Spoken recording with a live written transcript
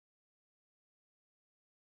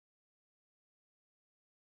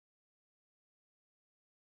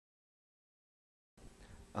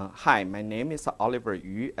Hi, my name is Oliver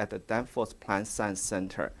Yu at the Danforth Plant Science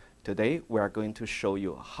Center. Today, we are going to show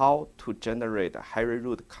you how to generate hairy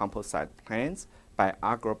root composite plants by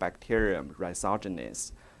Agrobacterium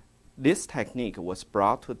rhizogenes. This technique was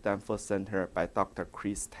brought to Danforth Center by Dr.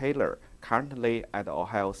 Chris Taylor, currently at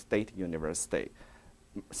Ohio State University.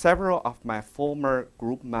 Several of my former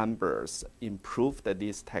group members improved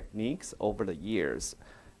these techniques over the years.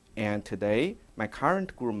 And today, my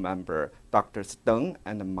current group member, Drs. Deng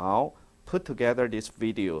and Mao, put together this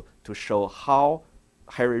video to show how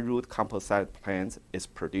hairy root composite plants is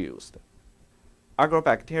produced.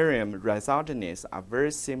 Agrobacterium rhizogenes are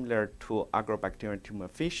very similar to Agrobacterium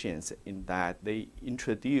tumefaciens in that they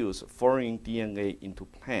introduce foreign DNA into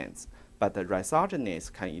plants, but the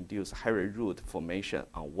rhizogenes can induce hairy root formation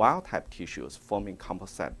on wild-type tissues forming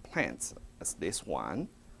composite plants, as this one.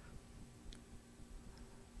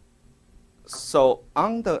 So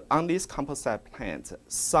on these composite plants,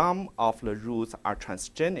 some of the roots are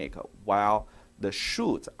transgenic while the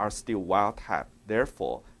shoots are still wild type.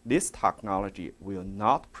 Therefore, this technology will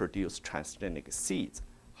not produce transgenic seeds.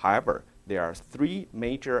 However, there are three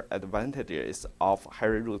major advantages of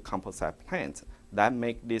hairy root composite plants that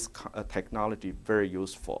make this technology very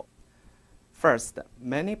useful. First,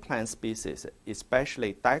 many plant species,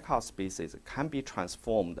 especially dicot species, can be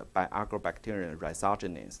transformed by Agrobacterium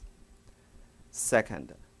rhizogenes.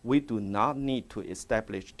 Second, we do not need to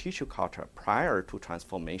establish tissue culture prior to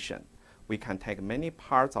transformation. We can take many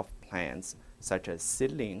parts of plants, such as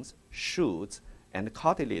seedlings, shoots, and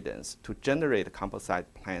cotyledons, to generate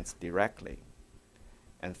composite plants directly.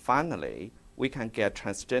 And finally, we can get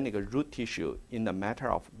transgenic root tissue in a matter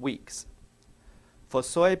of weeks. For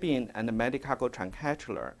soybean and Medicago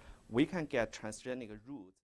truncatula, we can get transgenic roots